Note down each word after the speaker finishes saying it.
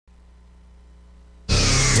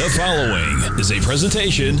The following is a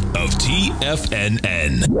presentation of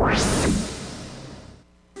TFNN.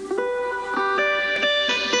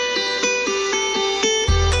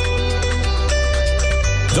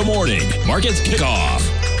 The Morning Market Kickoff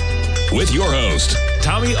with your host,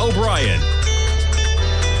 Tommy O'Brien.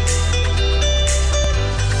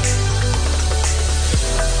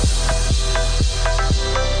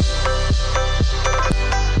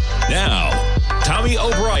 Now, Tommy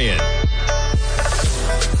O'Brien.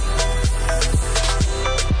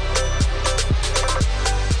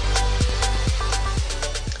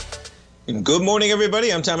 Good morning,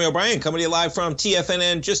 everybody. I'm Tommy O'Brien, coming to you live from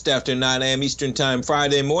TFNN just after 9 a.m. Eastern Time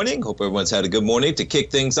Friday morning. Hope everyone's had a good morning to kick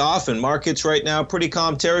things off. And markets right now, pretty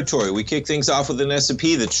calm territory. We kick things off with an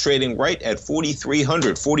S&P that's trading right at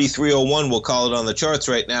 4,300, 4,301, we'll call it on the charts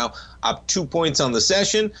right now, up 2 points on the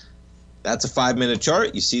session. That's a 5-minute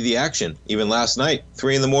chart. You see the action. Even last night,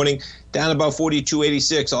 3 in the morning, down about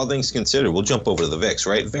 42.86, all things considered. We'll jump over to the VIX,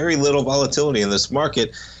 right? Very little volatility in this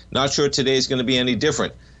market. Not sure today's going to be any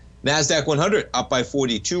different. NASDAQ 100 up by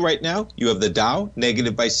 42 right now. You have the Dow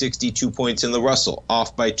negative by 62 points in the Russell,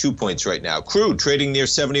 off by 2 points right now. Crude trading near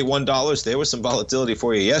 $71. There was some volatility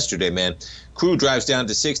for you yesterday, man. Crude drives down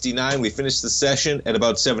to 69. We finished the session at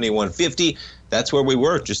about 71.50. That's where we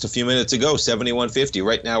were just a few minutes ago, 71.50.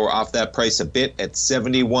 Right now we're off that price a bit at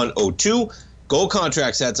 71.02. Gold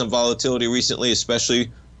contracts had some volatility recently,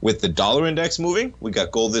 especially with the dollar index moving. We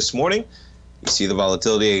got gold this morning. You see the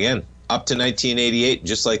volatility again. Up to 1988,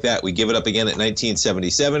 just like that. We give it up again at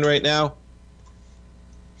 1977 right now.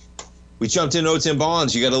 We jumped in notes and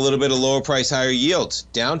bonds. You got a little bit of lower price, higher yields,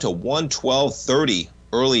 down to 112.30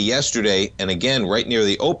 early yesterday. And again, right near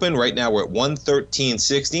the open. Right now we're at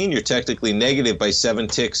 113.16. You're technically negative by 7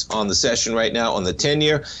 ticks on the session right now on the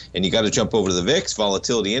 10-year. And you got to jump over to the VIX,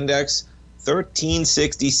 volatility index,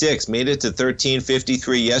 1366. Made it to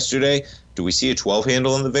 1353 yesterday. Do we see a 12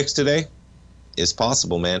 handle on the VIX today? It's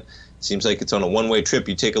possible, man. Seems like it's on a one-way trip.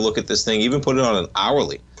 You take a look at this thing, even put it on an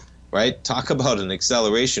hourly, right? Talk about an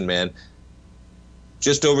acceleration, man.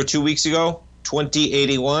 Just over 2 weeks ago,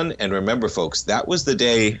 2081. And remember, folks, that was the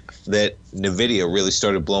day that NVIDIA really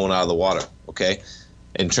started blowing out of the water, okay?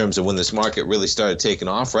 In terms of when this market really started taking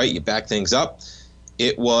off, right? You back things up.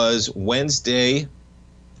 It was Wednesday,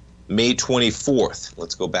 May 24th.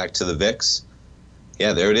 Let's go back to the VIX.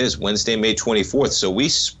 Yeah, there it is, Wednesday, May 24th. So we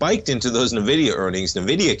spiked into those NVIDIA earnings.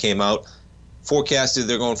 NVIDIA came out, forecasted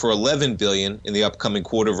they're going for $11 billion in the upcoming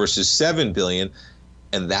quarter versus $7 billion.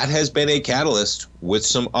 And that has been a catalyst with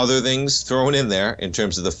some other things thrown in there in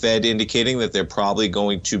terms of the Fed indicating that they're probably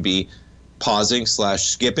going to be pausing /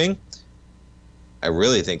 skipping. I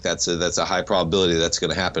really think that's a high probability that's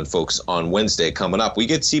going to happen, folks, on Wednesday coming up. We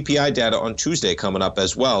get CPI data on Tuesday coming up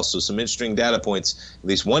as well, so some interesting data points, at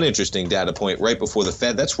least one interesting data point right before the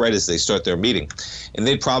Fed. That's right as they start their meeting. And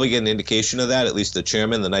they'd probably get an indication of that, at least the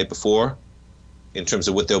chairman the night before, in terms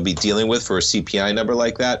of what they'll be dealing with for a CPI number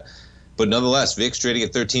like that. But nonetheless, VIX trading at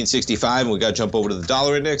 1365, and we got to jump over to the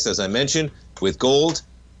dollar index, as I mentioned, with gold.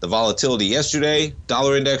 The volatility yesterday,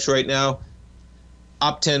 dollar index right now,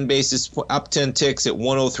 up 10 ticks at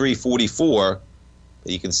 103.44.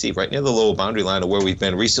 You can see right near the lower boundary line of where we've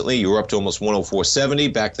been recently. You were up to almost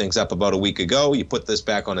 104.70. Back things up about a week ago. You put this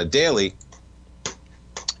back on a daily,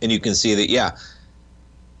 and you can see that, yeah,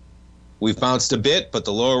 we've bounced a bit, but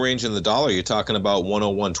the lower range in the dollar, you're talking about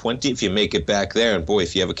 101.20 if you make it back there. And boy,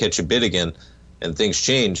 if you ever catch a bid again and things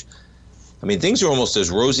change, I mean, things are almost as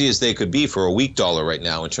rosy as they could be for a weak dollar right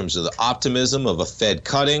now in terms of the optimism of a Fed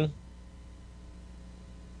cutting.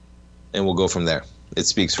 And we'll go from there. It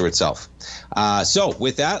speaks for itself. So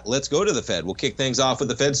with that, let's go to the Fed. We'll kick things off with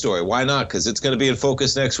the Fed story. Why not? Because it's going to be in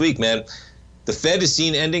focus next week, man. The Fed is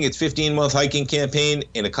seen ending its 15-month hiking campaign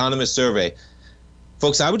in economist survey.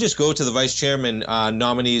 Folks, I would just go to the vice chairman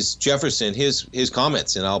nominees, Jefferson, his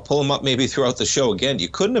comments, and I'll pull them up maybe throughout the show. Again, you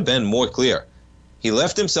couldn't have been more clear. He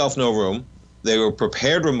left himself no room. They were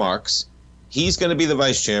prepared remarks. He's going to be the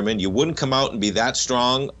vice chairman. You wouldn't come out and be that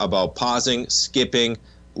strong about pausing, skipping,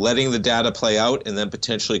 letting the data play out, and then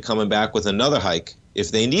potentially coming back with another hike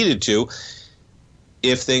if they needed to,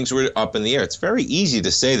 if things were up in the air. It's very easy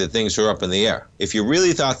to say that things are up in the air. If you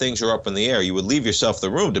really thought things were up in the air, you would leave yourself the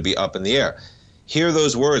room to be up in the air. Hear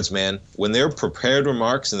those words, man. When they're prepared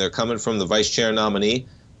remarks and they're coming from the vice chair nominee,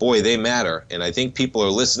 boy, they matter. And I think people are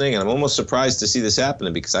listening, and I'm almost surprised to see this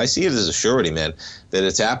happening because I see it as a surety, man, that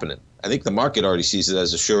it's happening. I think the market already sees it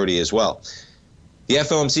as a surety as well. The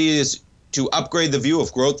FOMC is to upgrade the view of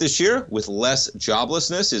growth this year with less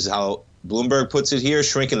joblessness, is how Bloomberg puts it here,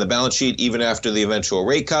 shrinking the balance sheet even after the eventual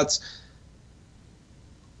rate cuts.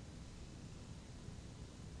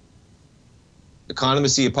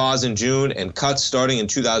 Economists see a pause in June and cuts starting in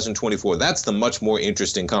 2024. That's the much more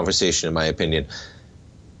interesting conversation, in my opinion.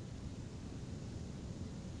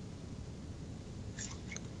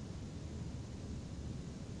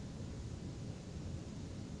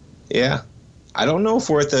 Yeah. I don't know if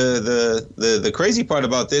we're at the crazy part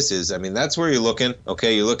about this is, I mean, that's where you're looking.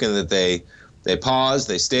 Okay, you're looking that they pause,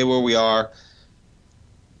 they stay where we are,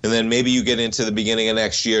 and then maybe you get into the beginning of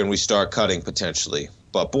next year and we start cutting potentially.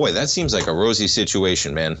 But boy, that seems like a rosy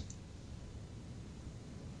situation, man.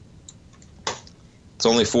 It's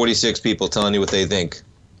only 46 people telling you what they think.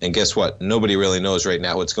 And guess what? Nobody really knows right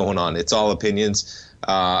now what's going on. It's all opinions.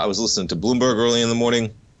 I was listening to Bloomberg early in the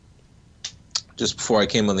morning, just before I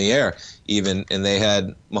came on the air even, and they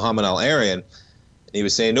had Mohammed Al-Arian, and he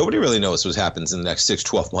was saying nobody really knows what happens in the next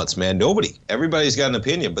 6-12 months, man. Nobody. Everybody's got an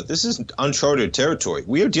opinion, but this is uncharted territory.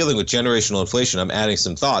 We are dealing with generational inflation. I'm adding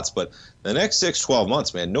some thoughts, but the next 6-12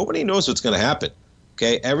 months, man, nobody knows what's going to happen.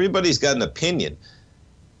 Okay, everybody's got an opinion,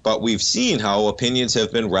 but we've seen how opinions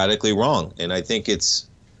have been radically wrong, and I think it's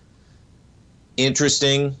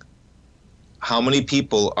interesting how many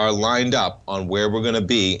people are lined up on where we're going to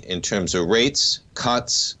be in terms of rates,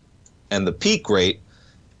 cuts, and the peak rate.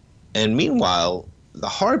 And meanwhile, the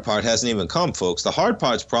hard part hasn't even come, folks. The hard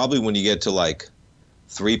part's probably when you get to like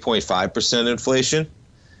 3.5% inflation,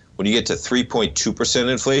 when you get to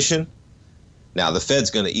 3.2% inflation. Now, the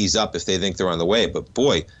Fed's going to ease up if they think they're on the way. But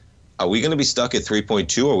boy, are we going to be stuck at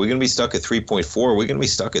 3.2? Are we going to be stuck at 3.4? Are we going to be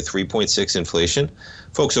stuck at 3.6 inflation?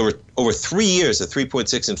 Folks, over 3 years, the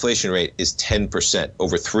 3.6 inflation rate is 10%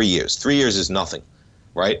 over 3 years. 3 years is nothing,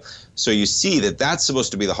 right? So you see that that's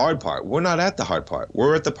supposed to be the hard part. We're not at the hard part.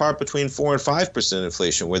 We're at the part between 4 and 5%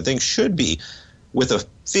 inflation, where things should be with a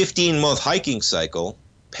 15-month hiking cycle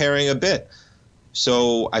pairing a bit.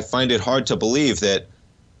 So I find it hard to believe that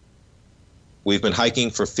we've been hiking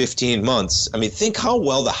for 15 months. I mean, think how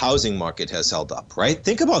well the housing market has held up, right?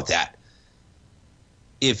 Think about that.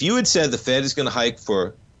 If you had said the Fed is going to hike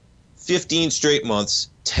for 15 straight months,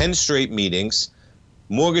 10 straight meetings,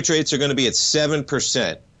 mortgage rates are going to be at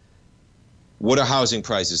 7%, what are housing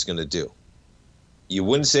prices going to do? You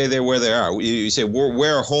wouldn't say they're where they are. You say,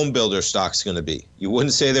 where are home builder stocks going to be? You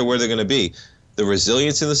wouldn't say they're where they're going to be. The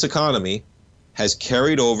resilience in this economy has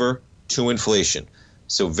carried over to inflation.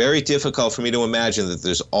 So very difficult for me to imagine that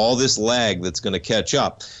there's all this lag that's going to catch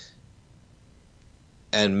up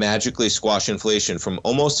and magically squash inflation from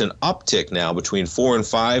almost an uptick now between 4 and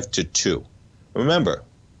 5 to 2. Remember,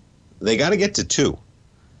 they got to get to 2.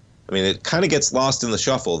 I mean, it kind of gets lost in the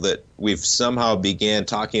shuffle that we've somehow began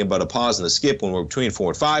talking about a pause and a skip when we're between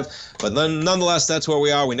 4 and 5. But then, nonetheless, that's where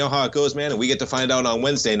we are. We know how it goes, man, and we get to find out on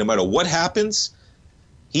Wednesday. No matter what happens,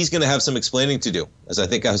 he's going to have some explaining to do. As I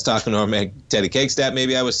think I was talking to our man Teddy Cakestat,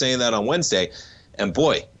 maybe I was saying that on Wednesday. And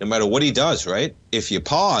boy, no matter what he does, right? If you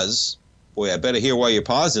pause, boy, I better hear why you're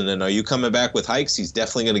pausing. And are you coming back with hikes? He's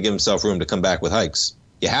definitely going to give himself room to come back with hikes.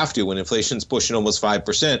 You have to when inflation's pushing almost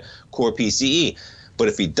 5% core PCE. But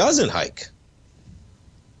if he doesn't hike,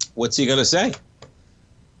 what's he going to say?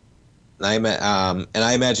 And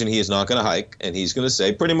I imagine he is not going to hike, and he's going to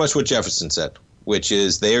say pretty much what Jefferson said, which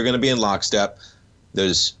is they are going to be in lockstep.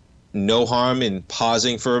 There's no harm in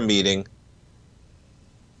pausing for a meeting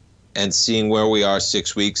and seeing where we are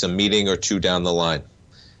 6 weeks, a meeting or two down the line.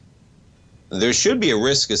 There should be a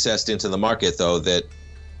risk assessed into the market, though, that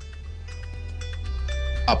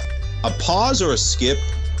a pause or a skip,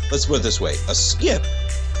 let's put it this way, a skip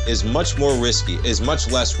is much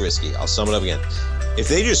less risky. I'll sum it up again. If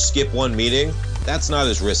they just skip one meeting, that's not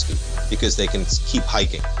as risky because they can keep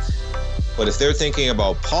hiking. But if they're thinking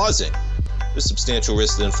about pausing, there's substantial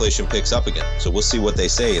risk that inflation picks up again. So we'll see what they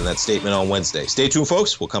say in that statement on Wednesday. Stay tuned,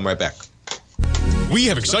 folks. We'll come right back. We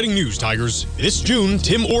have exciting news, Tigers. This June,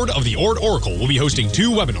 Tim Ord of the Ord Oracle will be hosting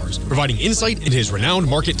 2 webinars providing insight into his renowned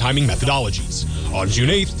market timing methodologies. On June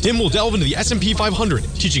 8th, Tim will delve into the S&P 500,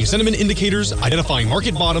 teaching sentiment indicators, identifying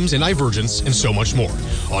market bottoms and divergence, and so much more.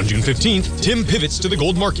 On June 15th, Tim pivots to the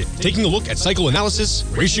gold market, taking a look at cycle analysis,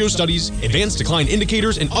 ratio studies, advanced decline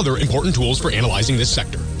indicators, and other important tools for analyzing this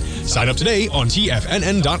sector. Sign up today on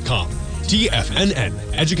TFNN.com. TFNN,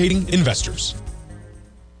 educating investors.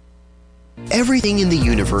 Everything in the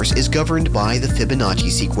universe is governed by the Fibonacci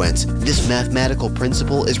sequence. This mathematical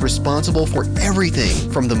principle is responsible for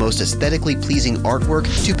everything from the most aesthetically pleasing artwork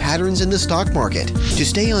to patterns in the stock market. To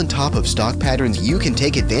stay on top of stock patterns you can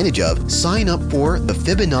take advantage of, sign up for the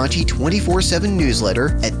Fibonacci 24/7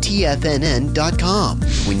 newsletter at TFNN.com.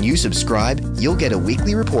 When you subscribe, you'll get a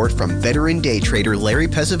weekly report from veteran day trader Larry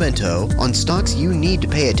Pesavento on stocks you need to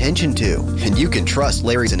pay attention to. And you can trust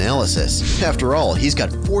Larry's analysis. After all, he's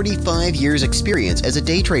got 45 years experience as a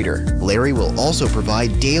day trader. Larry will also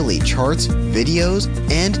provide daily charts, videos,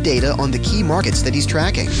 and data on the key markets that he's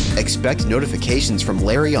tracking. Expect notifications from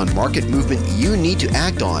Larry on market movement you need to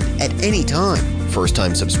act on at any time.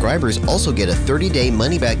 First-time subscribers also get a 30-day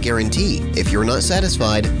money-back guarantee. If you're not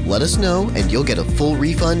satisfied, let us know and you'll get a full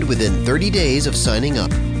refund within 30 days of signing up.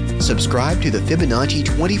 Subscribe to the Fibonacci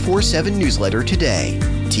 24/7 newsletter today.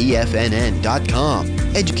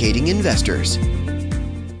 TFNN.com, educating investors.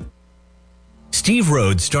 Steve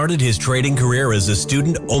Rhodes started his trading career as a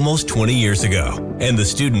student almost 20 years ago, and the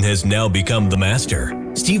student has now become the master.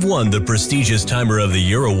 Steve won the prestigious Timer of the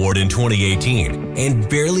Year award in 2018 and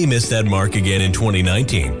barely missed that mark again in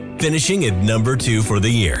 2019, finishing at number 2 for the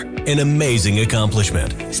year. An amazing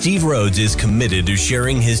accomplishment. Steve Rhodes is committed to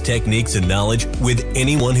sharing his techniques and knowledge with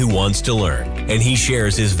anyone who wants to learn, and he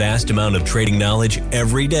shares his vast amount of trading knowledge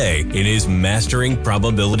every day in his Mastering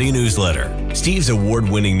Probability newsletter. Steve's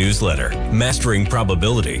award-winning newsletter, Mastering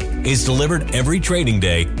Probability, is delivered every trading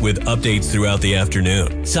day with updates throughout the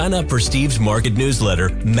afternoon. Sign up for Steve's market newsletter,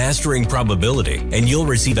 Mastering Probability, and you'll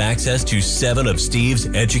receive access to 7 of Steve's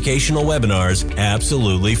educational webinars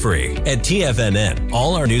absolutely free. At TFNN,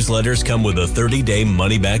 all our newsletters come with a 30-day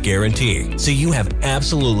money-back guarantee, so you have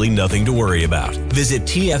absolutely nothing to worry about. Visit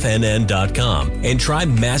TFNN.com and try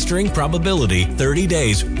Mastering Probability 30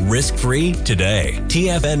 days risk-free today.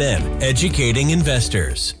 TFNN, educating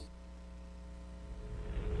investors.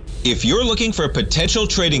 If you're looking for potential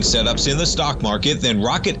trading setups in the stock market, then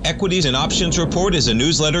Rocket Equities and Options Report is a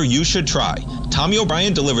newsletter you should try. Tommy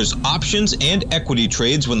O'Brien delivers options and equity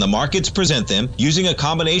trades when the markets present them, using a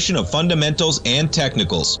combination of fundamentals and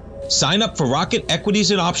technicals. Sign up for Rocket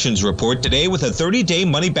Equities and Options Report today with a 30-day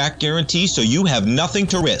money-back guarantee, so you have nothing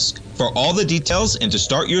to risk. For all the details and to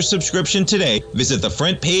start your subscription today, visit the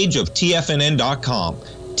front page of TFNN.com.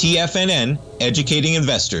 TFNN, educating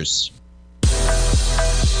investors.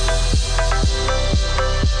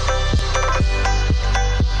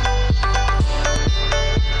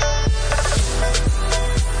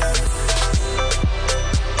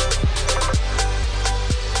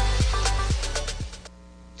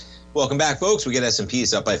 Welcome back, folks. We get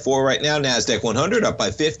S&Ps up by 4 right now. NASDAQ 100 up by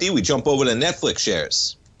 50. We jump over to Netflix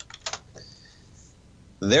shares.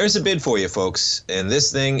 There's a bid for you, folks, and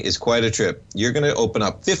this thing is quite a trip. You're going to open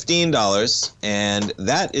up $15, and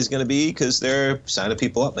that is going to be because they're signing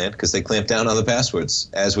people up, man, because they clamped down on the passwords,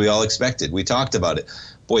 as we all expected. We talked about it.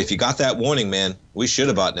 Boy, if you got that warning, man, we should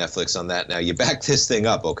have bought Netflix on that. Now, you back this thing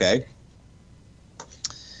up, okay?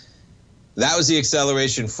 That was the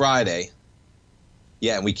acceleration Friday.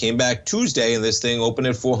 Yeah, and we came back Tuesday, and this thing opened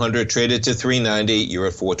at 400, traded to 390. You're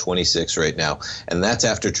at 426 right now. And that's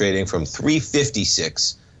after trading from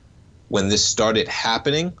 356 when this started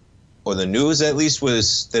happening, or the news at least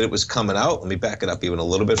was that it was coming out. Let me back it up even a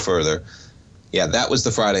little bit further. Yeah, that was the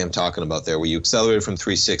Friday I'm talking about there, where you accelerated from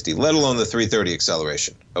 360, let alone the 330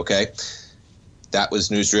 acceleration, okay? That was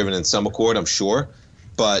news-driven in some accord, I'm sure.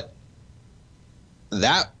 But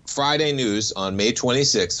that Friday news on May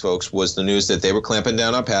 26th, folks, was the news that they were clamping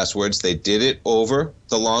down on passwords. They did it over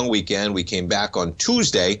the long weekend. We came back on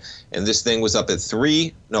Tuesday, and this thing was up at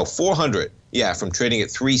 400. Yeah, from trading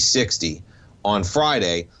at 360 on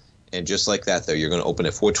Friday. And just like that, though, you're going to open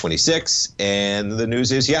at 426. And the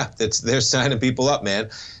news is, yeah, they're signing people up, man.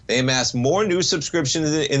 They amassed more new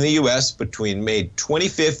subscriptions in the U.S. between May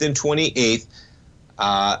 25th and 28th,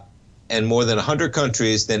 and more than 100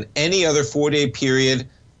 countries than any other 4-day period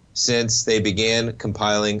since they began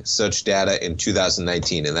compiling such data in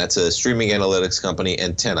 2019. And that's a streaming analytics company,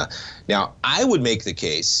 Antenna. Now, I would make the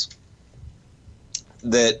case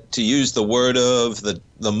that, to use the word of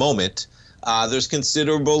the moment, there's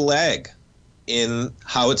considerable lag in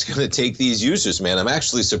how it's going to take these users, man. I'm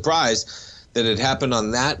actually surprised that it happened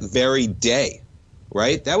on that very day,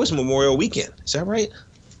 right? That was Memorial Weekend. Is that right?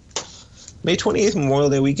 May 28th, Memorial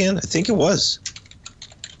Day weekend? I think it was.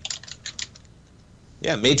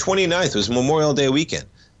 Yeah, May 29th was Memorial Day weekend.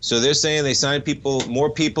 So they're saying they signed more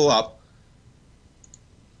people up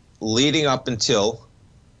leading up until,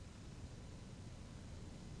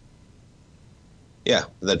 yeah,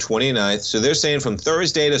 the 29th. So they're saying from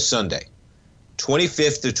Thursday to Sunday,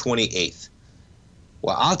 25th to 28th.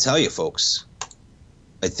 Well, I'll tell you, folks,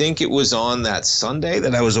 I think it was on that Sunday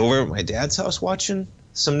that I was over at my dad's house watching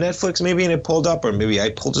some Netflix, maybe, and it pulled up, or maybe I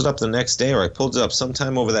pulled it up the next day, or I pulled it up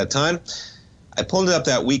sometime over that time. I pulled it up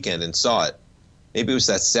that weekend and saw it. Maybe it was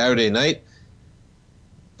that Saturday night.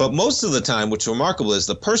 But most of the time, what's remarkable is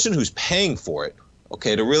the person who's paying for it,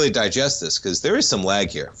 okay, to really digest this, because there is some lag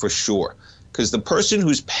here, for sure. Because the person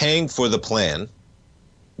who's paying for the plan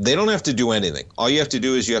They don't have to do anything. All you have to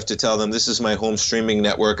do is you have to tell them, this is my home streaming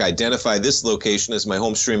network. Identify this location as my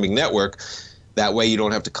home streaming network. That way you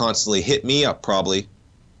don't have to constantly hit me up probably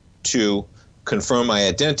to confirm my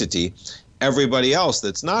identity. Everybody else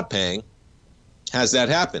that's not paying has that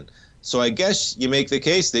happen. So I guess you make the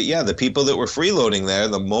case that, yeah, the people that were freeloading there,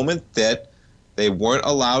 the moment that they weren't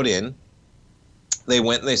allowed in, they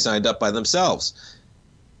went and they signed up by themselves.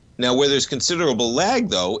 Now, where there's considerable lag,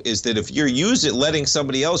 though, is that if you're letting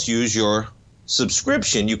somebody else use your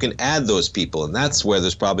subscription, you can add those people, and that's where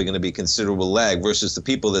there's probably going to be considerable lag versus the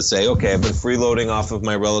people that say, okay, I've been freeloading off of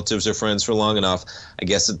my relatives or friends for long enough. I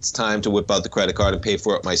guess it's time to whip out the credit card and pay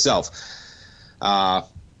for it myself. But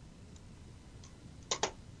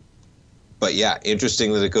yeah,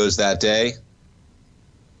 interesting that it goes that day.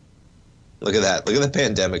 Look at that. Look at the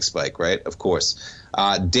pandemic spike, right? Of course.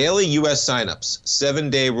 Daily U.S. signups,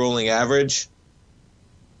 7-day rolling average.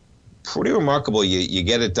 Pretty remarkable. You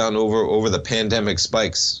get it done over the pandemic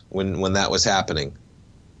spikes when that was happening.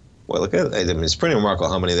 Well, look at it. I mean, it's pretty remarkable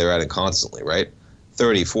how many they're adding constantly, right?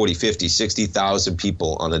 30, 40, 50, 60,000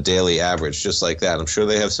 people on a daily average, just like that. I'm sure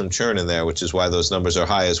they have some churn in there, which is why those numbers are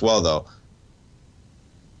high as well, though.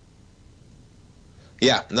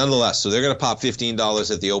 Yeah, nonetheless, so they're going to pop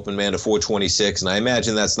 $15 at the open, man, to 426, and I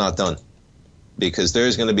imagine that's not done because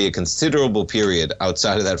there's going to be a considerable period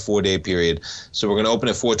outside of that 4-day period. So we're going to open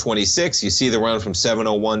at 426. You see the run from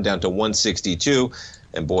 701 down to 162,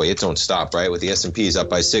 and boy, it don't stop, right? With the S&Ps up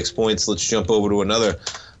by 6 points, let's jump over to another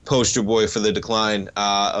poster boy for the decline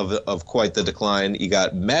of quite the decline. You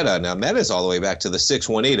got Meta. Now, Meta's all the way back to the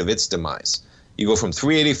 618 of its demise. You go from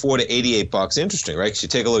 $384 to $88. Interesting, right? Because you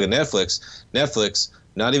take a look at Netflix. Netflix,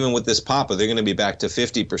 not even with this pop, are they going to be back to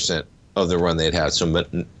 50% of the run they'd had. So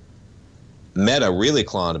Meta really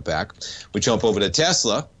clawing it back. We jump over to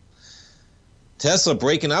Tesla. Tesla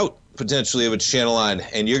breaking out potentially of its channel line,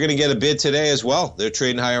 and you're going to get a bid today as well. They're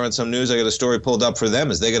trading higher on some news. I got a story pulled up for them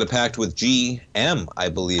as they get a pact with GM, I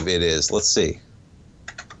believe it is. Let's see.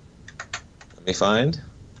 Let me find.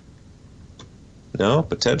 No,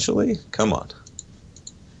 potentially? Come on.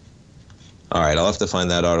 All right, I'll have to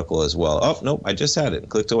find that article as well. Oh, nope, I just had it and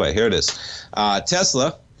clicked away. Here it is.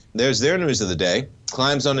 Tesla, there's their news of the day.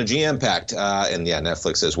 Climbs on a GM pact, and yeah,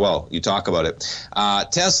 Netflix as well. You talk about it.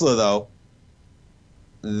 Tesla, though,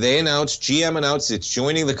 GM announced it's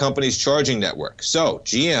joining the company's charging network. So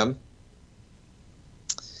GM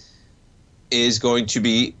is going to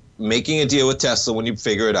be making a deal with Tesla when you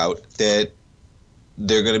figure it out that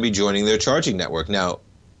they're going to be joining their charging network. Now,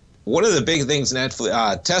 one of the big things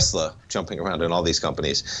Tesla, jumping around in all these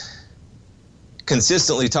companies,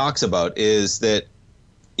 consistently talks about is that,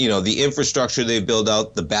 you know, the infrastructure they've built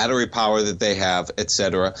out, the battery power that they have,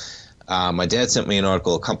 etc. My dad sent me an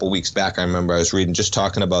article a couple weeks back. I remember I was reading, just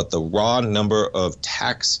talking about the raw number of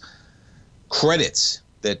tax credits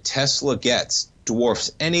that Tesla gets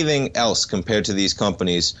dwarfs anything else compared to these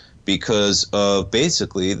companies because of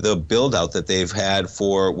basically the build out that they've had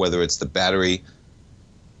for whether it's the battery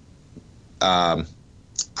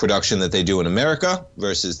production that they do in America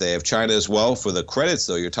versus they have China as well. For the credits,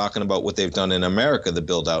 though, you're talking about what they've done in America, the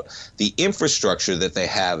build out, the infrastructure that they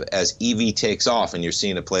have as EV takes off, and you're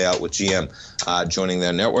seeing it play out with GM joining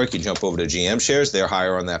their network. You jump over to GM shares. They're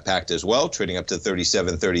higher on that pact as well, trading up to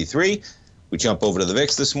 37.33. We jump over to the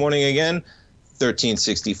VIX this morning again,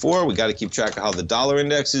 1364. We got to keep track of how the dollar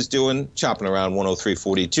index is doing, chopping around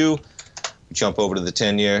 103.42. We jump over to the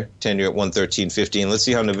 10-year at 113.15. Let's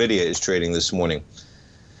see how NVIDIA is trading this morning.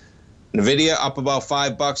 NVIDIA up about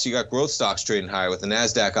 $5. You got growth stocks trading higher with the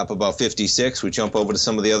NASDAQ up about 56. We jump over to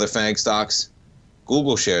some of the other FANG stocks.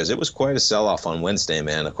 Google shares, it was quite a sell-off on Wednesday,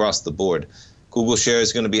 man, across the board. Google shares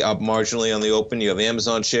is going to be up marginally on the open. You have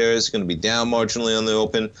Amazon shares going to be down marginally on the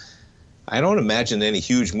open. I don't imagine any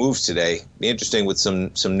huge moves today. Be interesting with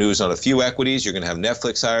some news on a few equities. You're going to have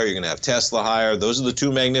Netflix higher. You're going to have Tesla higher. Those are the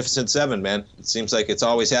two magnificent seven, man. It seems like it's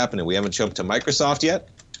always happening. We haven't jumped to Microsoft yet.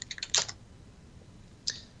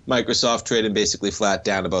 Microsoft trading basically flat,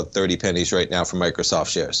 down about 30 pennies right now for Microsoft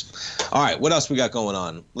shares. All right, what else we got going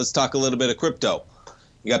on? Let's talk a little bit of crypto.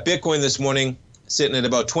 You got Bitcoin this morning sitting at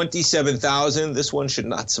about 27,000. This one should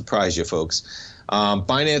not surprise you, folks.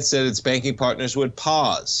 Binance said its banking partners would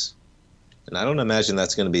pause. And I don't imagine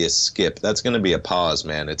that's going to be a skip. That's going to be a pause,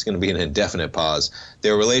 man. It's going to be an indefinite pause.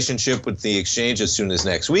 Their relationship with the exchange as soon as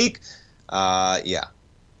next week. Yeah.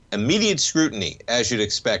 Immediate scrutiny, as you'd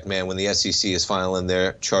expect, man, when the SEC is filing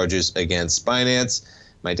their charges against Binance.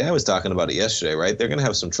 My dad was talking about it yesterday, right? They're going to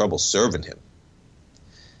have some trouble serving him.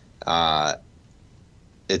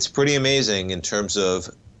 It's pretty amazing in terms of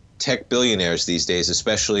tech billionaires these days,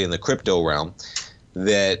 especially in the crypto realm,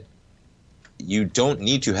 that you don't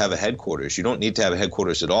need to have a headquarters. You don't need to have a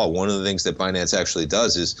headquarters at all. One of the things that Binance actually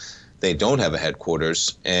does is they don't have a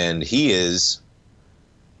headquarters, and he is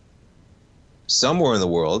somewhere in the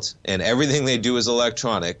world, and everything they do is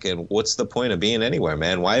electronic. And what's the point of being anywhere,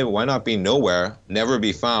 man? Why not be nowhere, never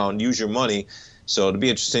be found, use your money? So it'll be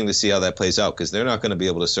interesting to see how that plays out, because they're not going to be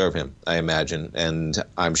able to serve him, I imagine. And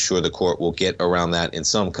I'm sure the court will get around that in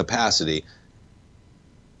some capacity.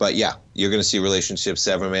 But yeah, you're going to see relationships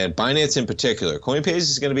sever, man. Binance in particular. Coinbase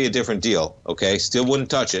is going to be a different deal, okay? Still wouldn't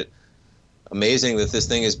touch it. Amazing that this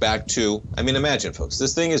thing is back to, I mean, imagine, folks,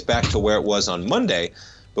 this thing is back to where it was on Monday,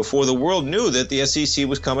 before the world knew that the SEC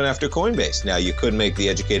was coming after Coinbase. Now, you could make the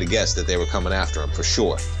educated guess that they were coming after him for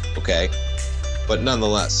sure, okay? But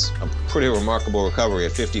nonetheless, a pretty remarkable recovery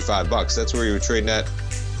at $55. That's where you were trading at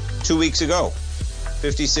 2 weeks ago.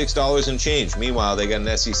 $56 and change. Meanwhile, they got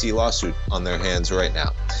an SEC lawsuit on their hands right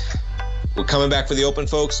now. We're coming back for the open,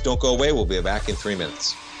 folks. Don't go away. We'll be back in 3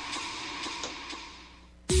 minutes.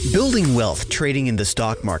 Building wealth trading in the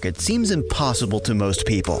stock market seems impossible to most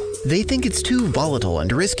people. They think it's too volatile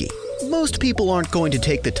and risky. Most people aren't going to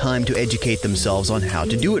take the time to educate themselves on how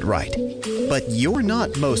to do it right. But you're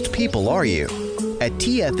not most people, are you? At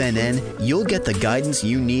TFNN, you'll get the guidance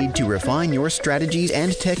you need to refine your strategies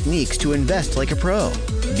and techniques to invest like a pro.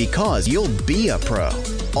 Because you'll be a pro.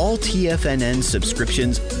 All TFNN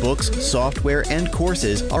subscriptions, books, software, and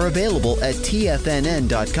courses are available at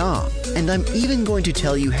TFNN.com. And I'm even going to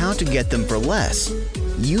tell you how to get them for less.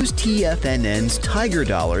 Use TFNN's Tiger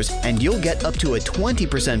Dollars and you'll get up to a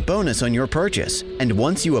 20% bonus on your purchase. And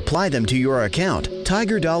once you apply them to your account,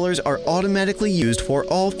 Tiger Dollars are automatically used for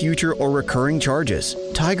all future or recurring charges.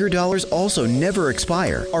 Tiger Dollars also never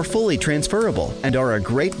expire, are fully transferable, and are a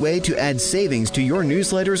great way to add savings to your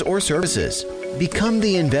newsletters or services. Become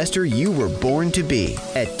the investor you were born to be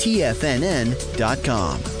at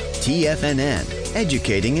TFNN.com. TFNN,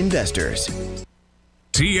 educating investors.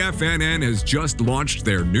 TFNN has just launched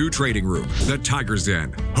their new trading room, the Tiger's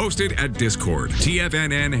Den. Hosted at Discord,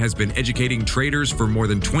 TFNN has been educating traders for more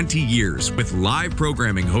than 20 years with live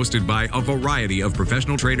programming hosted by a variety of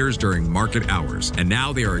professional traders during market hours. And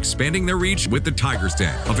now they are expanding their reach with the Tiger's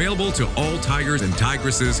Den, available to all tigers and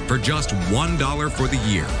tigresses for just $1 for the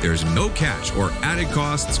year. There's no catch or added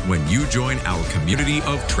costs when you join our community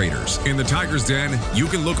of traders. In the Tiger's Den, you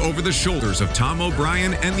can look over the shoulders of Tom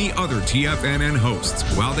O'Brien and the other TFNN hosts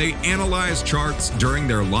while they analyze charts during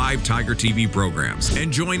their live Tiger TV programs,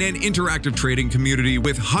 and join an interactive trading community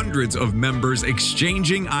with hundreds of members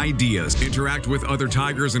exchanging ideas. Interact with other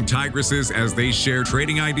tigers and tigresses as they share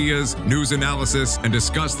trading ideas, news analysis, and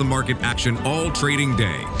discuss the market action all trading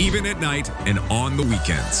day, even at night and on the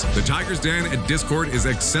weekends. The Tiger's Den at Discord is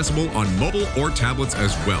accessible on mobile or tablets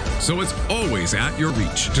as well, so it's always at your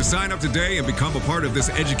reach. To sign up today and become a part of this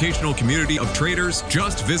educational community of traders,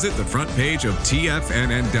 just visit the front page of TFNN.com.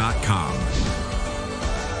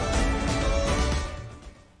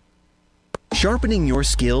 Sharpening your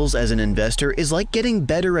skills as an investor is like getting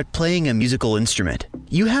better at playing a musical instrument.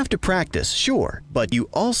 You have to practice, sure, but you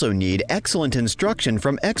also need excellent instruction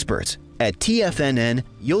from experts. At TFNN,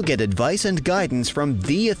 you'll get advice and guidance from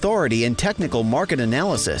the authority in technical market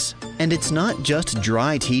analysis. And it's not just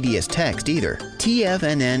dry, tedious text either.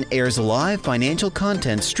 TFNN airs live financial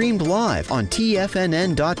content streamed live on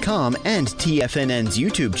TFNN.com and TFNN's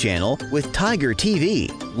YouTube channel with Tiger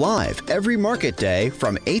TV, live every market day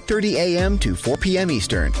from 8:30 a.m. to 4 p.m.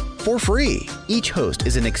 Eastern, for free. Each host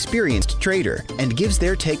is an experienced trader and gives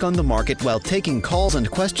their take on the market while taking calls and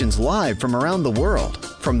questions live from around the world.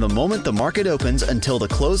 From the moment the market opens until the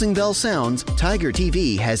closing bell sounds, Tiger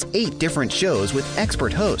TV has 8 different shows with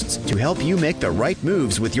expert hosts to help you make the right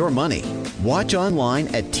moves with your money. Watch online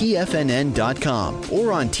at TFNN.com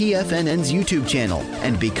or on TFNN's YouTube channel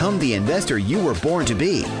and become the investor you were born to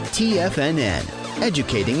be. TFNN,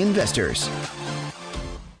 educating investors.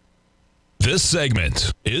 This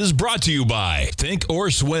segment is brought to you by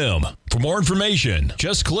Thinkorswim. For more information,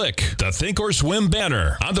 just click the Thinkorswim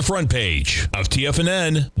banner on the front page of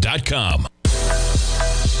TFNN.com.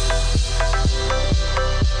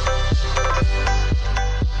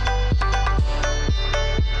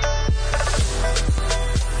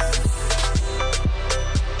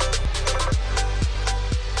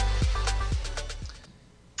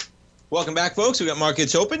 Welcome back, folks. We got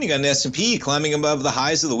markets open. You got an S&P climbing above the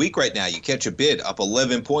highs of the week right now. You catch a bid up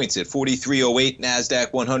 11 points at 4308.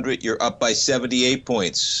 NASDAQ 100, you're up by 78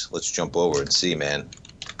 points. Let's jump over and see, man.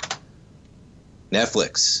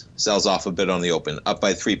 Netflix sells off a bit on the open, up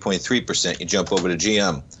by 3.3%. You jump over to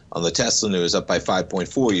GM. On the Tesla news, up by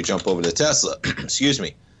 5.4%. You jump over to Tesla. Excuse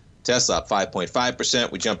me. Tesla up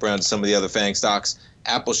 5.5%. We jump around to some of the other FANG stocks.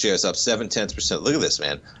 Apple shares up 0.7%. Look at this,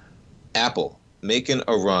 man. Apple making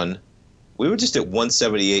a run. We were just at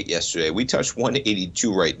 178 yesterday. We touched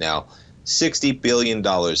 182 right now. $60 billion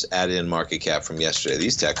added in market cap from yesterday.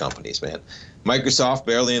 These tech companies, man. Microsoft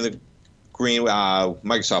barely in the green.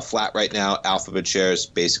 Microsoft flat right now. Alphabet shares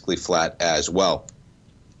basically flat as well.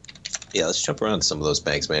 Yeah, let's jump around to some of those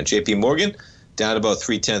banks, man. JP Morgan down about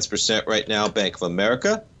 0.3% right now. Bank of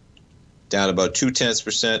America down about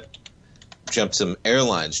 0.2%. Jump some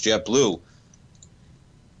airlines. JetBlue.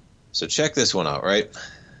 So check this one out, right?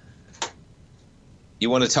 You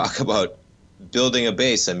want to talk about building a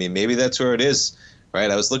base. I mean, maybe that's where it is, right?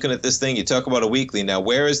 I was looking at this thing. You talk about a weekly. Now,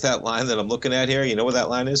 where is that line that I'm looking at here? You know where that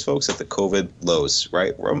line is, folks? At the COVID lows,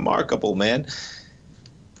 right? Remarkable, man.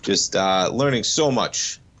 Just learning so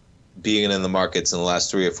much being in the markets in the last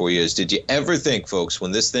 3 or 4 years. Did you ever think, folks,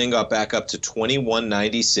 when this thing got back up to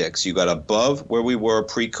 21.96, you got above where we were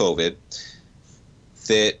pre-COVID,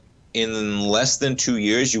 that in less than 2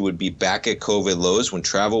 years you would be back at COVID lows when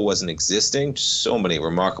travel wasn't existing? So many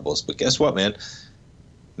remarkables. But guess what, man?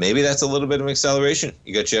 Maybe that's a little bit of an acceleration.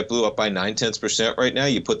 You got JetBlue up by 0.9% right now.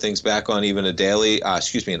 You put things back on even a daily,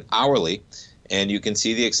 an hourly, and you can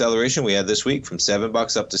see the acceleration we had this week from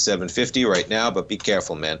 $7 up to $7.50 right now. But be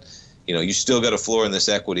careful, man. You know, you still got a floor in this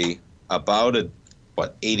equity about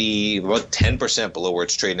 10% below where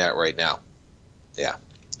it's trading at right now. Yeah.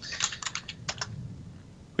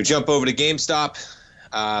 We jump over to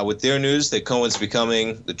GameStop with their news that Cohen's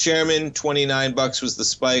becoming the chairman. $29 was the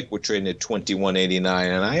spike. We're trading at $21.89,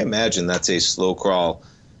 and I imagine that's a slow crawl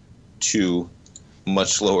to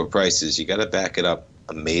much lower prices. You got to back it up.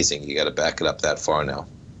 Amazing. You got to back it up that far now.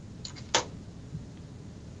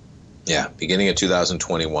 Yeah, beginning of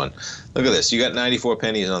 2021. Look at this. You got 94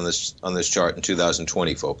 pennies on this chart in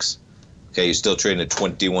 2020, folks. Okay, you're still trading at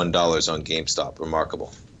 $21 on GameStop.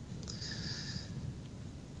 Remarkable.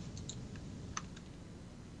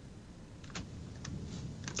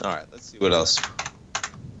 All right, let's see what else.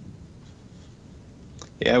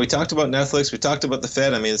 Yeah, we talked about Netflix. We talked about the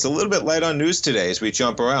Fed. I mean, it's a little bit light on news today as we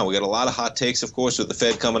jump around. We got a lot of hot takes, of course, with the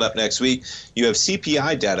Fed coming up next week. You have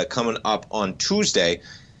CPI data coming up on Tuesday.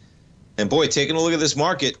 And, boy, taking a look at this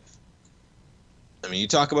market, I mean, you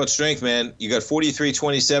talk about strength, man. You got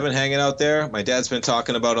 43.27 hanging out there. My dad's been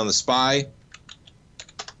talking about on the SPY. I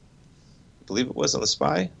believe it was on the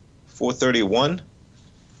SPY. 431.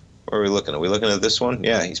 Where are we looking? Are we looking at this one?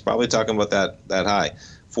 Yeah, he's probably talking about that high.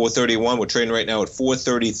 431. We're trading right now at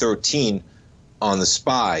 430.13 on the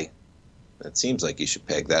SPY. That seems like you should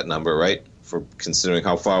peg that number, right? For considering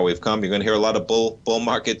how far we've come. You're going to hear a lot of bull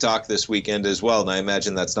market talk this weekend as well, and I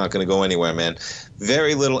imagine that's not going to go anywhere, man.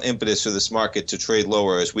 Very little impetus for this market to trade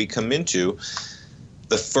lower as we come into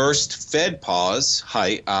the first Fed pause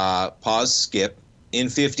skip in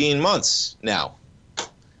 15 months. Now,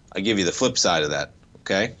 I'll give you the flip side of that,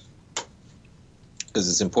 okay? Because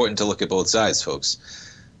it's important to look at both sides, folks.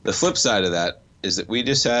 The flip side of that is that we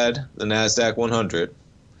just had the NASDAQ 100.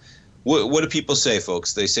 What do people say,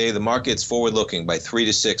 folks? They say the market's forward-looking by 3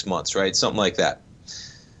 to 6 months, right? Something like that.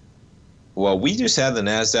 Well, we just had the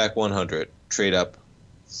NASDAQ 100 trade up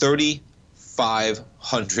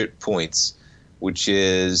 3,500 points, which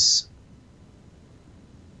is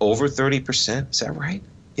over 30%. Is that right?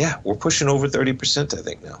 Yeah, we're pushing over 30%, I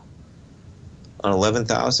think, now. On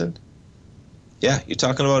 11,000? Yeah, you're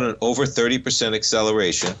talking about an over 30%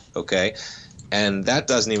 acceleration, okay? And that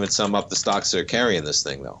doesn't even sum up the stocks that are carrying this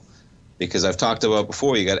thing, though. Because I've talked about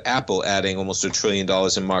before, you got Apple adding almost $1 trillion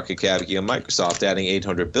in market cap. You have Microsoft adding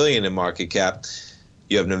 $800 billion in market cap.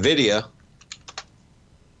 You have NVIDIA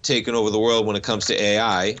taking over the world when it comes to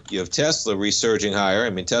AI. You have Tesla resurging higher.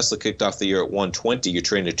 I mean, Tesla kicked off the year at 120. You're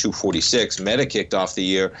trading at 246. Meta kicked off the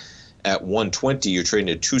year at 120. You're trading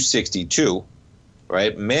at 262,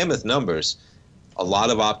 right? Mammoth numbers. A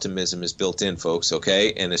lot of optimism is built in, folks,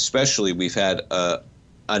 okay? And especially we've had a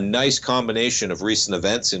nice combination of recent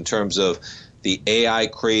events in terms of the AI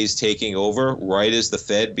craze taking over right as the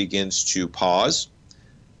Fed begins to pause.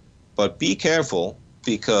 But be careful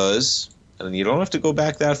because, and you don't have to go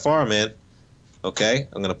back that far, man, okay?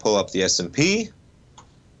 I'm going to pull up the S&P,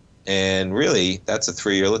 and really, that's a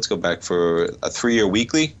 3-year. Let's go back for a 3-year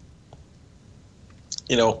weekly.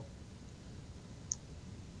 You know,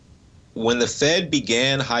 when the Fed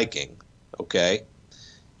began hiking, okay,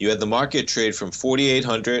 you had the market trade from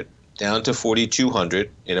 4,800 down to 4,200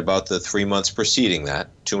 in about the 3 months preceding that,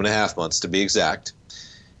 2.5 months to be exact.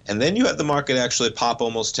 And then you had the market actually pop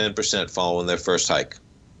almost 10% following their first hike.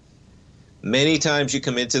 Many times you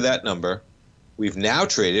come into that number. We've now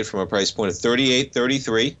traded from a price point of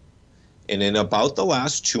 38.33, and in about the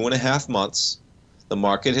last 2.5 months, the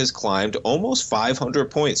market has climbed almost 500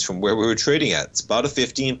 points from where we were trading at. It's about a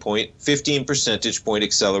 15 percentage point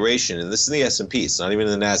acceleration, and this is the S&P. It's not even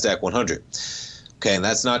in the NASDAQ 100. Okay, and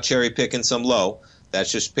that's not cherry picking some low. That's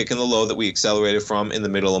just picking the low that we accelerated from in the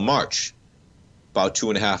middle of March. About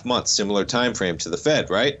 2.5 months, similar time frame to the Fed,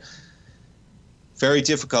 right? Very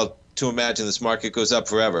difficult to imagine this market goes up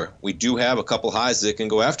forever. We do have a couple highs that it can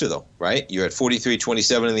go after, though, right? You're at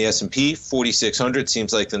 43.27 in the S&P, 4,600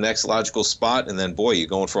 seems like the next logical spot, and then, boy, you're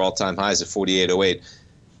going for all-time highs at 48.08.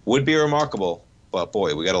 Would be remarkable, but,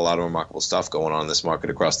 boy, we got a lot of remarkable stuff going on in this market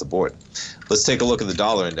across the board. Let's take a look at the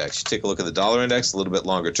dollar index. Take a look at the dollar index a little bit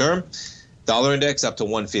longer term. Dollar index up to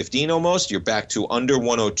 115 almost. You're back to under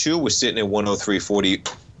 102. We're sitting at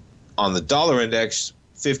 103.40 on the dollar index.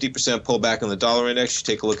 50% pullback on the dollar index. You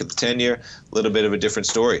take a look at the 10-year, a little bit of a different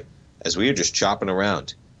story, as we are just chopping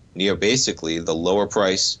around near basically the lower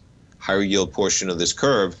price, higher yield portion of this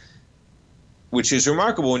curve, which is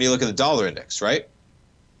remarkable when you look at the dollar index, right?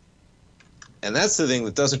 And that's the thing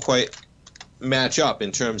that doesn't quite match up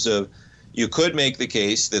in terms of, you could make the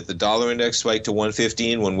case that the dollar index spiked to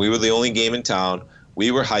 115 when we were the only game in town.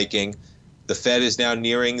 We were hiking. The Fed is now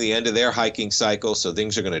nearing the end of their hiking cycle, so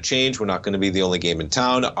things are going to change. We're not going to be the only game in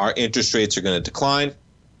town. Our interest rates are going to decline.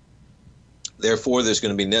 Therefore, there's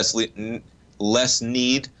going to be less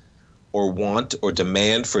need or want or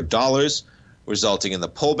demand for dollars, resulting in the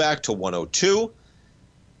pullback to 102.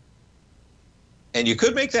 And you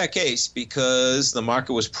could make that case because the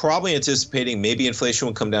market was probably anticipating maybe inflation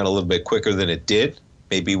would come down a little bit quicker than it did.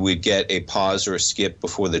 Maybe we'd get a pause or a skip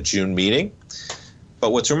before the June meeting.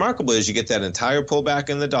 But what's remarkable is you get that entire pullback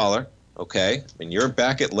in the dollar, okay? I mean, you're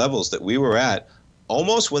back at levels that we were at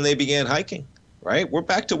almost when they began hiking, right? We're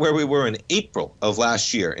back to where we were in April of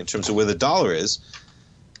last year in terms of where the dollar is.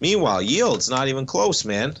 Meanwhile, yield's not even close,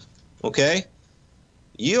 man, okay?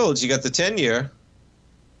 Yields, you got the 10-year.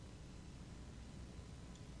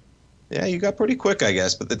 Yeah, you got pretty quick, I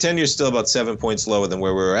guess, but the 10-year is still about 7 points lower than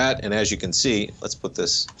where we were at. And as you can see, let's put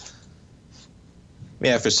this,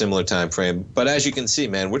 yeah, for similar time frame. But as you can see,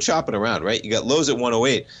 man, we're chopping around, right? You got lows at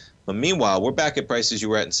 108. But meanwhile, we're back at prices you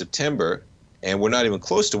were at in September, and we're not even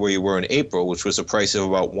close to where you were in April, which was a price of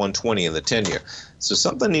about 120 in the 10-year. So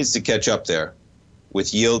something needs to catch up there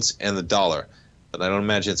with yields and the dollar. But I don't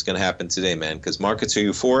imagine it's going to happen today, man, because markets are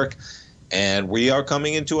euphoric, and we are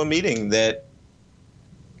coming into a meeting that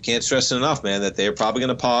can't stress it enough, man, that they're probably going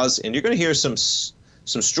to pause, and you're going to hear some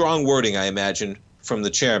strong wording, I imagine, from the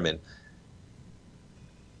chairman,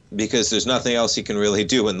 because there's nothing else he can really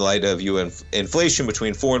do in light of inflation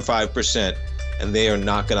between 4 and 5%, and they are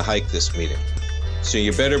not going to hike this meeting. So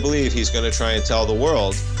you better believe he's going to try and tell the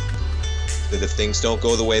world that if things don't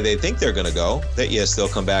go the way they think they're going to go, that yes, they'll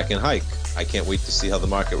come back and hike. I can't wait to see how the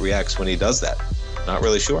market reacts when he does that. Not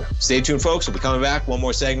really sure. Stay tuned, folks. We'll be coming back. Two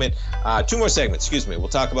more segments, excuse me. We'll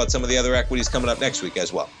talk about some of the other equities coming up next week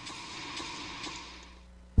as well.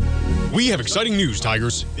 We have exciting news,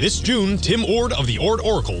 Tigers. This June, Tim Ord of the Ord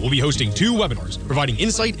Oracle will be hosting 2 webinars providing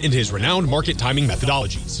insight into his renowned market timing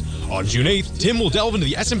methodologies. On June 8th, Tim will delve into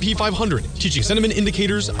the S&P 500, teaching sentiment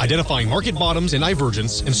indicators, identifying market bottoms and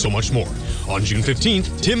divergence, and so much more. On June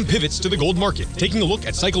 15th, Tim pivots to the gold market, taking a look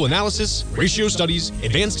at cycle analysis, ratio studies,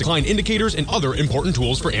 advanced decline indicators, and other important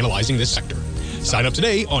tools for analyzing this sector. Sign up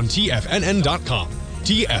today on TFNN.com.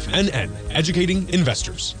 TFNN, educating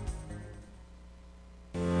investors.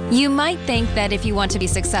 You might think that if you want to be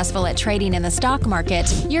successful at trading in the stock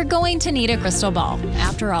market, you're going to need a crystal ball.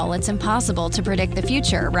 After all, it's impossible to predict the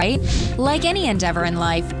future, right? Like any endeavor in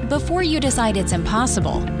life, before you decide it's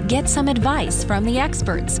impossible, get some advice from the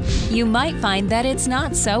experts. You might find that it's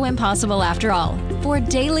not so impossible after all. For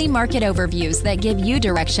daily market overviews that give you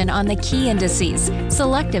direction on the key indices,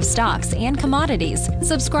 selective stocks, and commodities,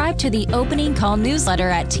 subscribe to the Opening Call newsletter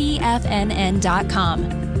at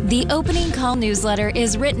TFNN.com. The Opening Call newsletter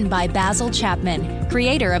is written by Basil Chapman,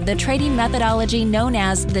 creator of the trading methodology known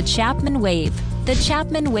as the Chapman Wave. The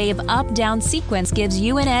Chapman Wave up-down sequence gives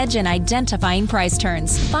you an edge in identifying price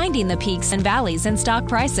turns, finding the peaks and valleys in stock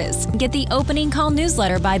prices. Get the Opening Call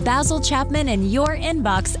newsletter by Basil Chapman in your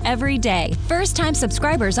inbox every day. First-time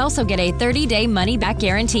subscribers also get a 30-day money-back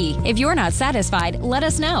guarantee. If you're not satisfied, let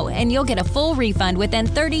us know, and you'll get a full refund within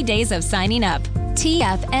 30 days of signing up.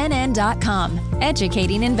 TFNN.com,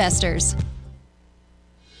 educating investors.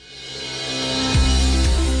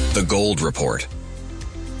 The Gold Report.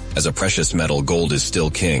 As a precious metal, gold is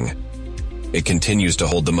still king. It continues to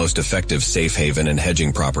hold the most effective safe haven and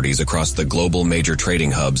hedging properties across the global major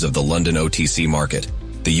trading hubs of the London OTC market,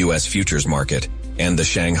 the U.S. futures market, and the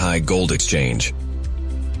Shanghai Gold Exchange.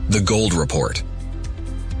 The Gold Report.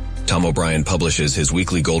 Tom O'Brien publishes his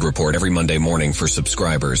weekly gold report every Monday morning for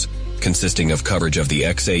subscribers, consisting of coverage of the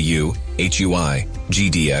XAU, HUI,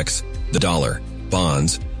 GDX, the dollar,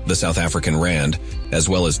 bonds, the South African rand, as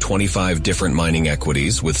well as 25 different mining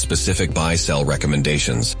equities with specific buy-sell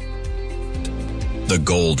recommendations. The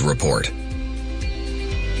Gold Report.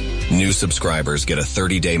 New subscribers get a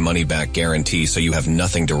 30-day money-back guarantee, so you have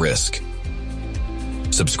nothing to risk.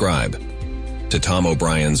 Subscribe to Tom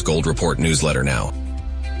O'Brien's Gold Report newsletter now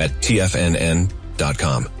at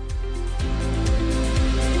TFNN.com.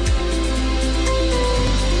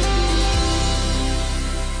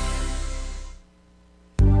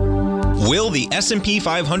 Will the S&P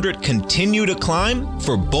 500 continue to climb?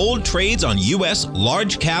 For bold trades on U.S.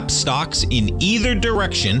 large-cap stocks in either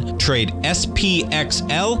direction, trade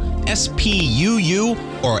SPXL, SPUU,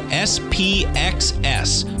 or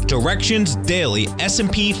SPXS. Directions Daily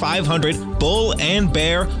S&P 500 Bull and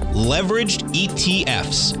Bear Leveraged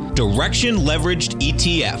ETFs. Direction Leveraged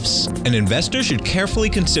ETFs. An investor should carefully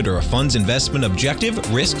consider a fund's investment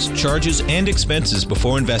objective, risks, charges, and expenses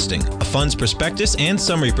before investing. A fund's prospectus and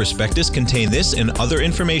summary prospectus contain this and other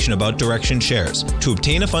information about Direction shares. To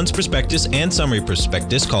obtain a fund's prospectus and summary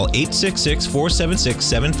prospectus, call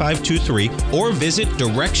 866-476-7523 or visit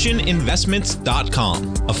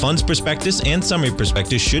directioninvestments.com. A fund's prospectus and summary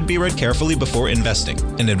prospectus should be read carefully before investing.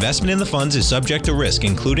 An investment in the funds is subject to risk,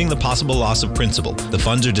 including the possible loss of principal. The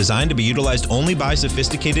funds are designed to be utilized only by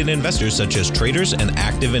sophisticated investors such as traders and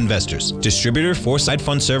active investors. Distributor Foresight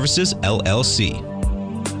Fund Services, LLC.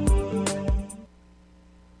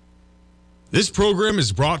 This program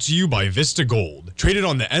is brought to you by Vista Gold, traded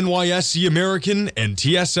on the NYSE American and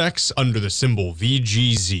TSX under the symbol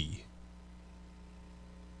VGZ.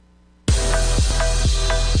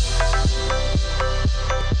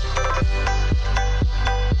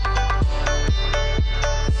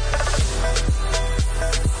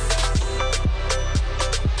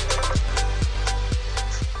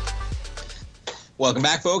 Welcome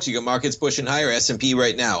back, folks. You got markets pushing higher. S&P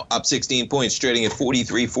right now up 16 points, trading at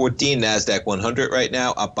 43.14. NASDAQ 100 right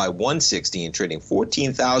now up by 116, trading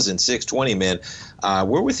 14,620, man.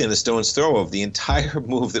 We're within a stone's throw of the entire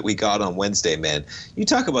move that we got on Wednesday, man. You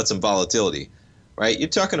talk about some volatility, right? You're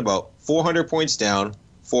talking about 400 points down,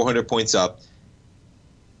 400 points up.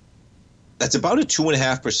 That's about a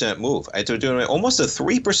 2.5% move. I told you almost a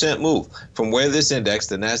 3% move from where this index,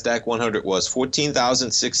 the NASDAQ 100, was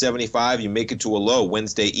 14,675. You make it to a low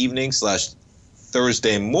Wednesday evening /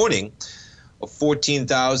 Thursday morning of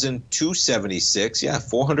 14,276. Yeah,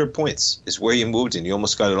 400 points is where you moved, and you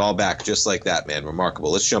almost got it all back just like that, man.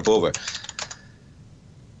 Remarkable. Let's jump over.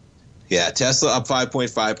 Yeah, Tesla up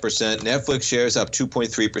 5.5%. Netflix shares up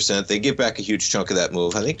 2.3%. They give back a huge chunk of that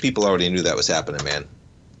move. I think people already knew that was happening, man.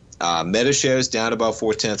 Meta shares down about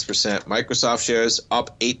 0.4%. Microsoft shares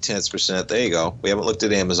up 0.8%. There you go. We haven't looked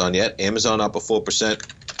at Amazon yet. Amazon up a full percent.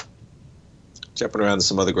 Jumping around to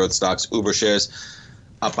some other growth stocks. Uber shares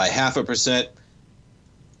up by 0.5%.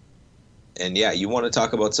 And yeah, you want to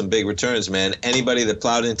talk about some big returns, man. Anybody that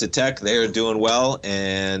plowed into tech, they are doing well.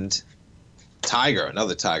 And Tiger,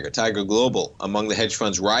 another Tiger, Tiger Global, among the hedge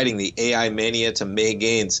funds riding the AI mania to May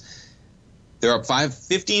gains. They're up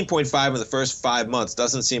 15.5 in the first 5 months.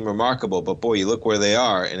 Doesn't seem remarkable, but boy, you look where they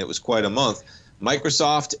are, and it was quite a month.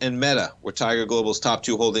 Microsoft and Meta were Tiger Global's top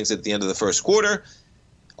two holdings at the end of the first quarter,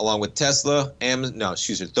 along with Tesla,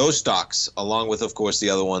 those stocks, along with, of course,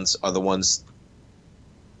 the other ones, are the ones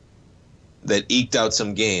that eked out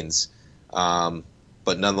some gains. But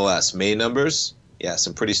nonetheless, May numbers, yeah,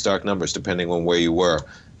 some pretty stark numbers depending on where you were.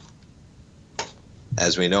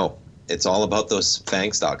 As we know, it's all about those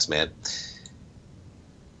FANG stocks, man.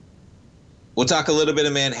 We'll talk a little bit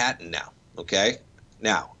of Manhattan now, okay?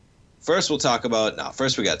 Now, first we got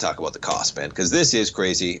to talk about the cost, man, because this is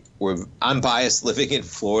crazy. I'm biased living in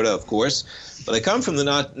Florida, of course, but I come from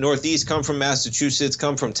the Northeast, come from Massachusetts,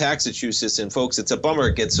 come from Taxachusetts, and folks, it's a bummer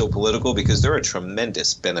it gets so political because there are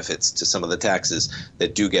tremendous benefits to some of the taxes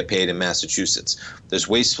that do get paid in Massachusetts. There's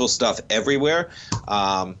wasteful stuff everywhere,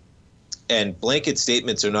 and blanket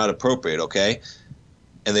statements are not appropriate, okay?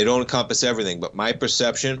 And they don't encompass everything. But my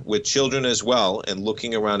perception with children as well and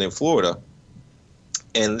looking around in Florida,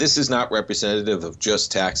 and this is not representative of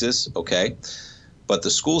just taxes, okay? But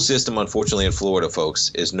the school system, unfortunately, in Florida,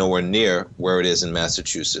 folks, is nowhere near where it is in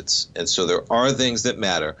Massachusetts. And so there are things that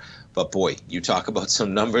matter. But boy, you talk about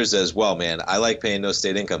some numbers as well, man. I like paying no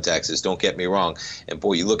state income taxes, don't get me wrong. And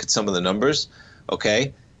boy, you look at some of the numbers,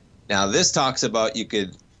 okay? Now this talks about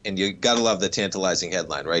and you got to love the tantalizing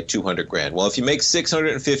headline, right? 200 grand. Well, if you make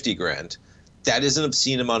 650 grand, that is an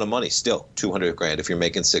obscene amount of money still, 200 grand if you're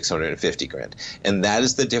making 650 grand. And that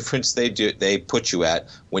is the difference they put you at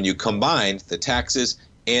when you combine the taxes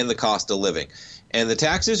and the cost of living. And the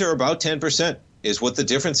taxes are about 10% is what the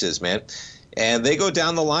difference is, man. And they go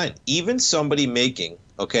down the line. Even somebody making,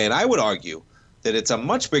 okay, and I would argue that it's a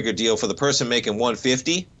much bigger deal for the person making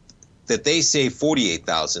 150 that they save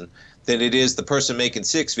 48,000 than it is the person making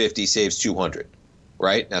 650 saves 200,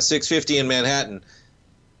 right? Now 650 in Manhattan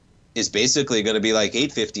is basically going to be like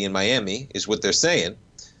 850 in Miami is what they're saying,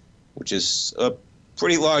 which is a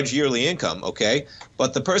pretty large yearly income, okay?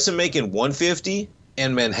 But the person making 150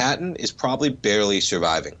 in Manhattan is probably barely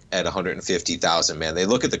surviving at 150,000, man. They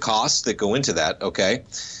look at the costs that go into that, okay?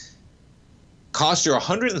 Costs are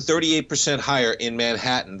 138% higher in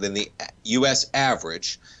Manhattan than the U.S.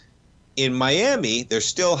 average. In Miami, they're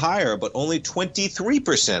still higher, but only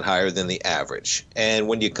 23% higher than the average. And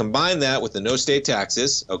when you combine that with the no state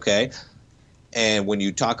taxes, okay, and when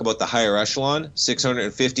you talk about the higher echelon,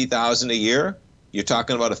 $650,000 a year, you're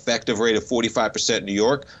talking about effective rate of 45% in New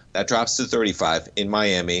York. That drops to 35% in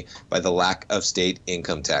Miami by the lack of state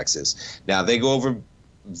income taxes. Now, they go over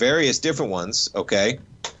various different ones, okay?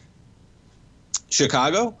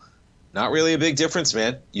 Chicago, not really a big difference,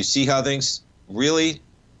 man. You see how things really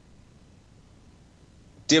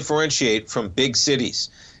differentiate from big cities.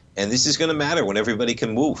 And this is going to matter when everybody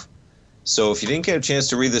can move. So if you didn't get a chance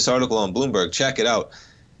to read this article on Bloomberg, check it out,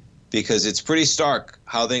 because it's pretty stark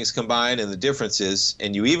how things combine and the differences.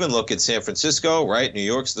 And you even look at San Francisco, right? New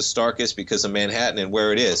York's the starkest because of Manhattan and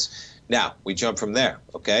where it is. Now, we jump from there,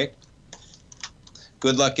 okay?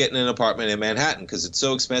 Good luck getting an apartment in Manhattan because it's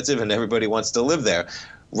so expensive and everybody wants to live there.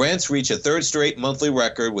 Rents reach a third straight monthly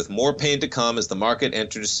record with more pain to come as the market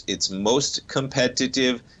enters its most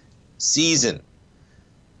competitive season.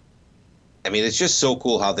 I mean, it's just so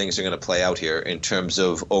cool how things are going to play out here in terms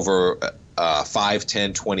of over 5,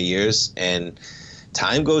 10, 20 years. And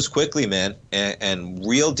time goes quickly, man. And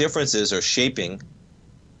real differences are shaping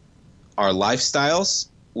our lifestyles,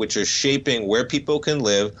 which are shaping where people can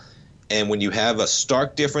live. And when you have a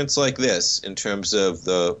stark difference like this in terms of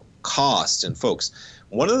the cost, and folks,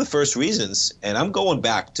 one of the first reasons, and I'm going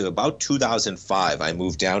back to about 2005, I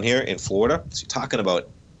moved down here in Florida. So you're talking about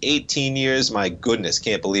 18 years. My goodness,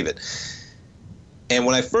 can't believe it. And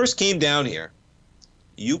when I first came down here,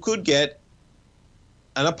 you could get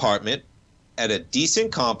an apartment at a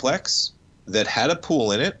decent complex that had a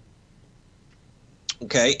pool in it,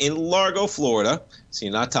 okay, in Largo, Florida. So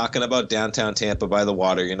you're not talking about downtown Tampa by the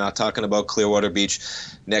water. You're not talking about Clearwater Beach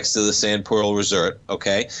next to the Sand Pearl Resort,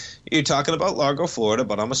 okay? You're talking about Largo, Florida,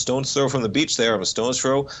 but I'm a stone's throw from the beach there. I'm a stone's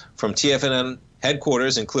throw from TFNN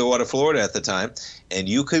headquarters in Clearwater, Florida at the time. And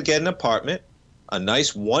you could get an apartment, a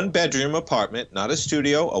nice one-bedroom apartment, not a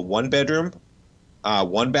studio, a one-bedroom,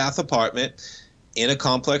 one-bath apartment in a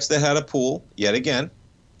complex that had a pool, yet again,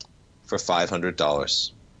 for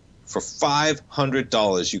 $500. For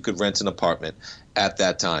 $500, you could rent an apartment at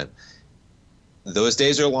that time. Those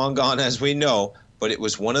days are long gone, as we know, but it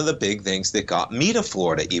was one of the big things that got me to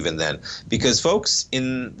Florida even then. Because, folks,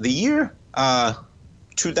 in the year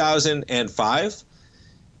 2005,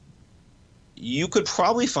 you could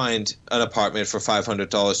probably find an apartment for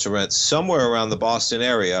 $500 to rent somewhere around the Boston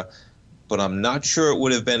area, but I'm not sure it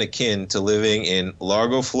would have been akin to living in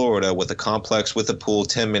Largo, Florida, with a complex with a pool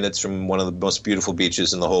 10 minutes from one of the most beautiful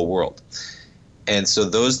beaches in the whole world. And so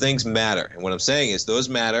those things matter. And what I'm saying is those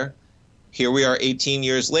matter. Here we are 18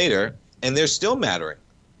 years later, and they're still mattering.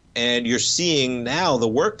 And you're seeing now the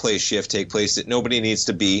workplace shift take place that nobody needs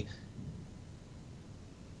to be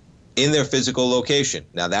in their physical location.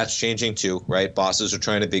 Now that's changing too, right? Bosses are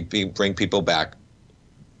trying to bring people back.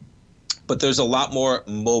 But there's a lot more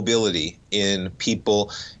mobility in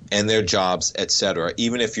people and their jobs, et cetera,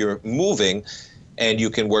 even if you're moving and you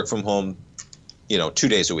can work from home, 2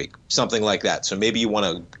 days a week, something like that. So maybe you want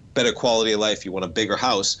a better quality of life, you want a bigger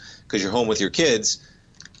house because you're home with your kids,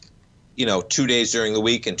 2 days during the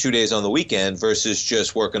week and 2 days on the weekend versus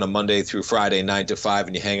just working a Monday through Friday, 9 to 5,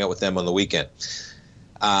 and you hang out with them on the weekend.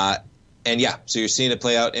 And yeah, so you're seeing it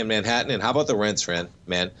play out in Manhattan. And how about the rents,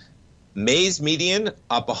 man? May's median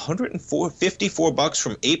up $54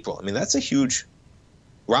 from April. I mean, that's a huge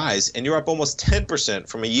rise, and you're up almost 10%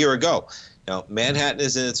 from a year ago. Now, Manhattan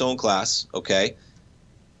is in its own class, okay,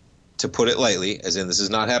 to put it lightly, as in this is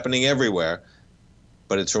not happening everywhere,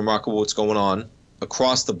 but it's remarkable what's going on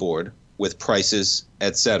across the board with prices,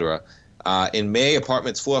 etc. In May,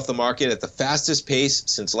 apartments flew off the market at the fastest pace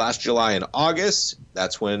since last July and August.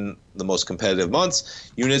 That's when the most competitive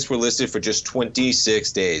months. Units were listed for just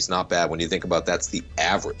 26 days. Not bad when you think about that's the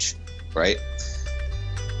average, right?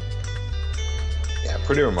 Yeah,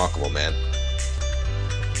 pretty remarkable, man.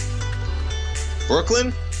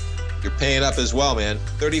 Brooklyn, you're paying up as well, man.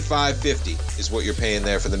 $35.50 is what you're paying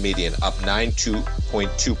there for the median, up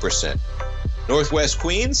 9.2%. Northwest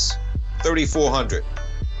Queens, $3,400.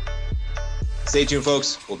 Stay tuned,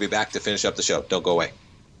 folks. We'll be back to finish up the show. Don't go away.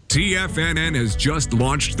 TFNN has just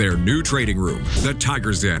launched their new trading room, the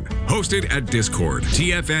Tiger's Den, hosted at Discord.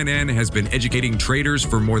 TFNN has been educating traders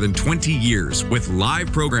for more than 20 years with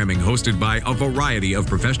live programming hosted by a variety of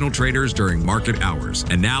professional traders during market hours.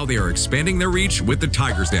 And now they are expanding their reach with the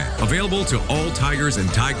Tiger's Den, available to all tigers and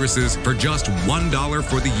tigresses for just $1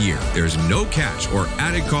 for the year. There's no catch or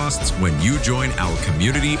added costs when you join our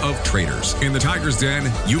community of traders. In the Tiger's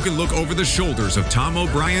Den, you can look over the shoulders of Tom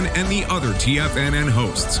O'Brien and the other TFNN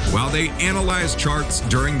hosts while they analyze charts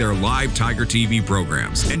during their live Tiger TV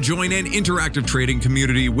programs, and join an interactive trading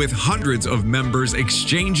community with hundreds of members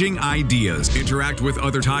exchanging ideas. Interact with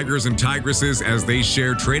other tigers and tigresses as they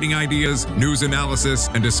share trading ideas, news analysis,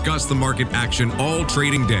 and discuss the market action all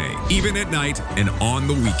trading day, even at night and on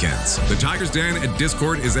the weekends. The Tiger's Den at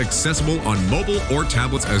Discord is accessible on mobile or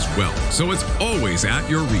tablets as well, so it's always at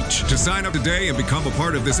your reach. To sign up today and become a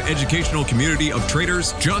part of this educational community of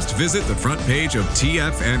traders, just visit the front page of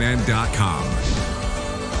TFNN.com.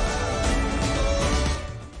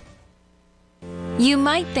 You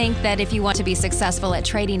might think that if you want to be successful at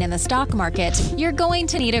trading in the stock market, you're going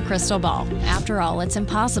to need a crystal ball. After all, it's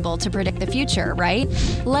impossible to predict the future, right?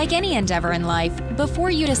 Like any endeavor in life,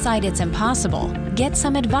 before you decide it's impossible, get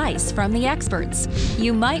some advice from the experts.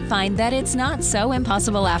 You might find that it's not so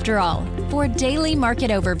impossible after all. For daily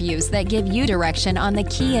market overviews that give you direction on the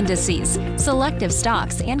key indices, selective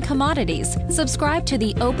stocks, and commodities, subscribe to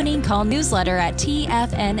the Opening Call newsletter at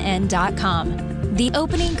TFNN.com. The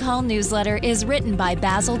Opening Call newsletter is written by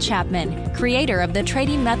Basil Chapman, creator of the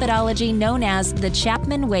trading methodology known as the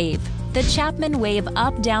Chapman Wave. The Chapman Wave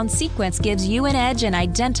up-down sequence gives you an edge in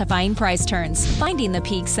identifying price turns, finding the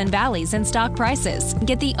peaks and valleys in stock prices.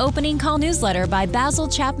 Get the Opening Call newsletter by Basil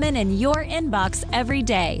Chapman in your inbox every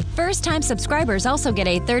day. First-time subscribers also get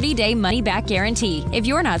a 30-day money-back guarantee. If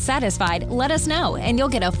you're not satisfied, let us know, and you'll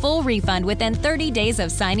get a full refund within 30 days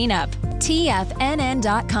of signing up.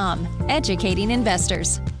 TFNN.com, educating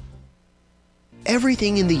investors.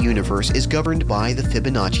 Everything in the universe is governed by the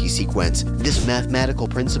Fibonacci sequence. This mathematical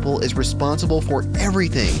principle is responsible for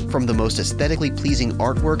everything from the most aesthetically pleasing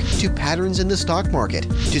artwork to patterns in the stock market.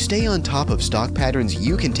 To stay on top of stock patterns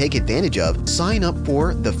you can take advantage of, sign up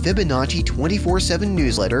for the Fibonacci 24/7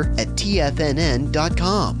 newsletter at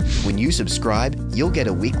TFNN.com. When you subscribe, you'll get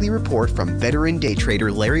a weekly report from veteran day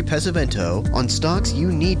trader Larry Pesavento on stocks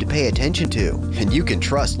you need to pay attention to. And you can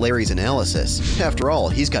trust Larry's analysis. After all,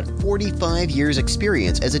 he's got 45 years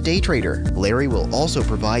experience as a day trader. Larry will also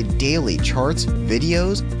provide daily charts,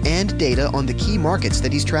 videos, and data on the key markets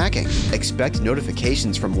that he's tracking. Expect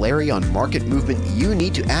notifications from Larry on market movement you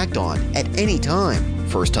need to act on at any time.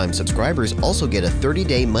 First-time subscribers also get a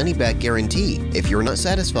 30-day money-back guarantee. If you're not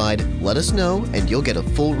satisfied, let us know and you'll get a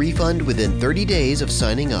full refund within 30 days of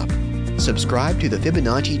signing up. Subscribe to the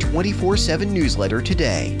Fibonacci 24/7 newsletter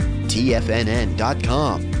today.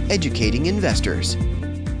 TFNN.com, educating investors.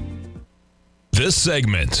 This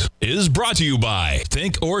segment is brought to you by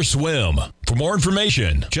Thinkorswim. For more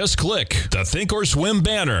information, just click the Thinkorswim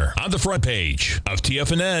banner on the front page of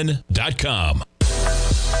TFNN.com.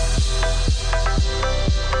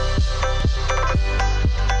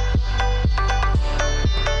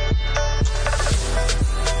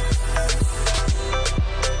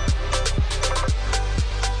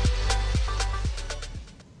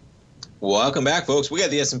 Welcome back, folks. We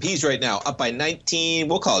got the S&Ps right now up by 19,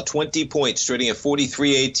 we'll call it 20 points, trading at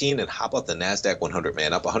 43.18. And how about the NASDAQ 100,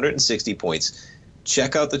 man? Up 160 points.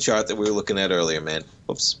 Check out the chart that we were looking at earlier, man.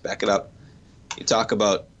 Oops, back it up. You talk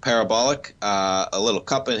about parabolic, a little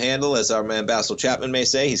cup and handle, as our man Basil Chapman may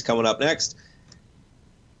say. He's coming up next.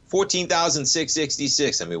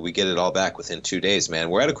 14,666. I mean, we get it all back within 2 days,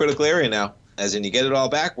 man. We're at a critical area now. As in, you get it all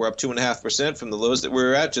back. We're up 2.5% from the lows that we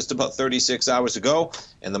were at just about 36 hours ago,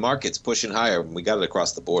 and the market's pushing higher. We got it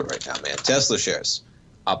across the board right now, man. Tesla shares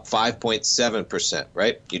up 5.7%,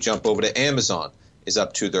 right? You jump over to Amazon, is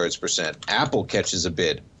up 0.2%. Apple catches a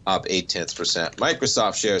bid, up 0.8%.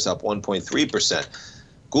 Microsoft shares up 1.3%.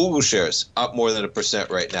 Google shares up more than 1%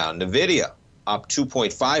 right now. Nvidia up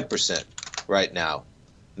 2.5% right now.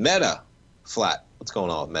 Meta flat. What's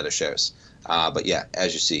going on with Meta shares? But yeah,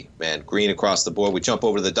 as you see, man, green across the board. We jump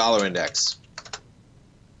over to the dollar index.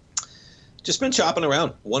 Just been chopping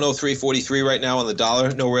around. 103.43 right now on the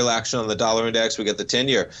dollar. No real action on the dollar index. We got the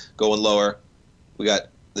 10-year going lower. We got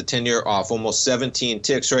the 10-year off almost 17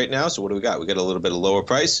 ticks right now. So what do we got? We got a little bit of lower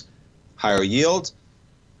price, higher yield.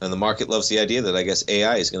 And the market loves the idea that I guess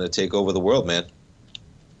AI is going to take over the world, man.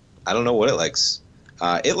 I don't know what it likes.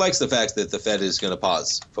 It likes the fact that the Fed is going to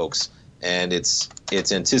pause, folks. And it's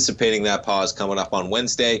anticipating that pause coming up on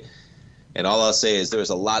Wednesday. And all I'll say is there's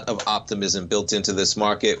a lot of optimism built into this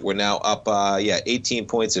market. We're now up, 18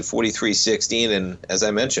 points at 43.16. And as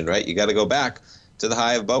I mentioned, right, you got to go back to the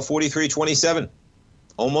high of about 43.27.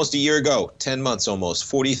 Almost a year ago, 10 months almost,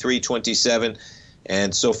 43.27.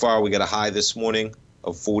 And so far, we got a high this morning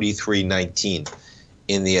of 43.19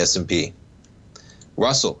 in the S&P.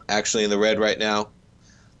 Russell, actually in the red right now.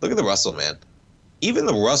 Look at the Russell, man. Even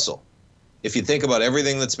the Russell, if you think about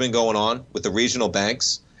everything that's been going on with the regional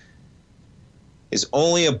banks, is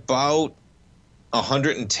only about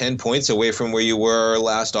 110 points away from where you were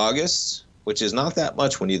last August, which is not that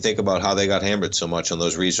much when you think about how they got hammered so much on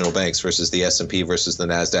those regional banks versus the S&P versus the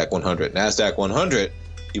NASDAQ 100. NASDAQ 100,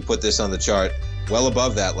 you put this on the chart, well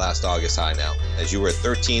above that last August high now, as you were at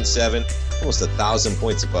 13.7, almost 1,000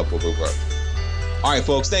 points above where we were. All right,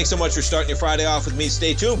 folks, thanks so much for starting your Friday off with me.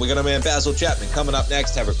 Stay tuned. We got our man Basil Chapman coming up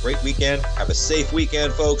next. Have a great weekend. Have a safe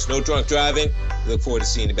weekend, folks. No drunk driving. We look forward to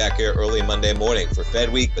seeing you back here early Monday morning for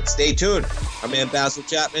Fed Week. But stay tuned. Our man Basil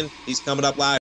Chapman, he's coming up live.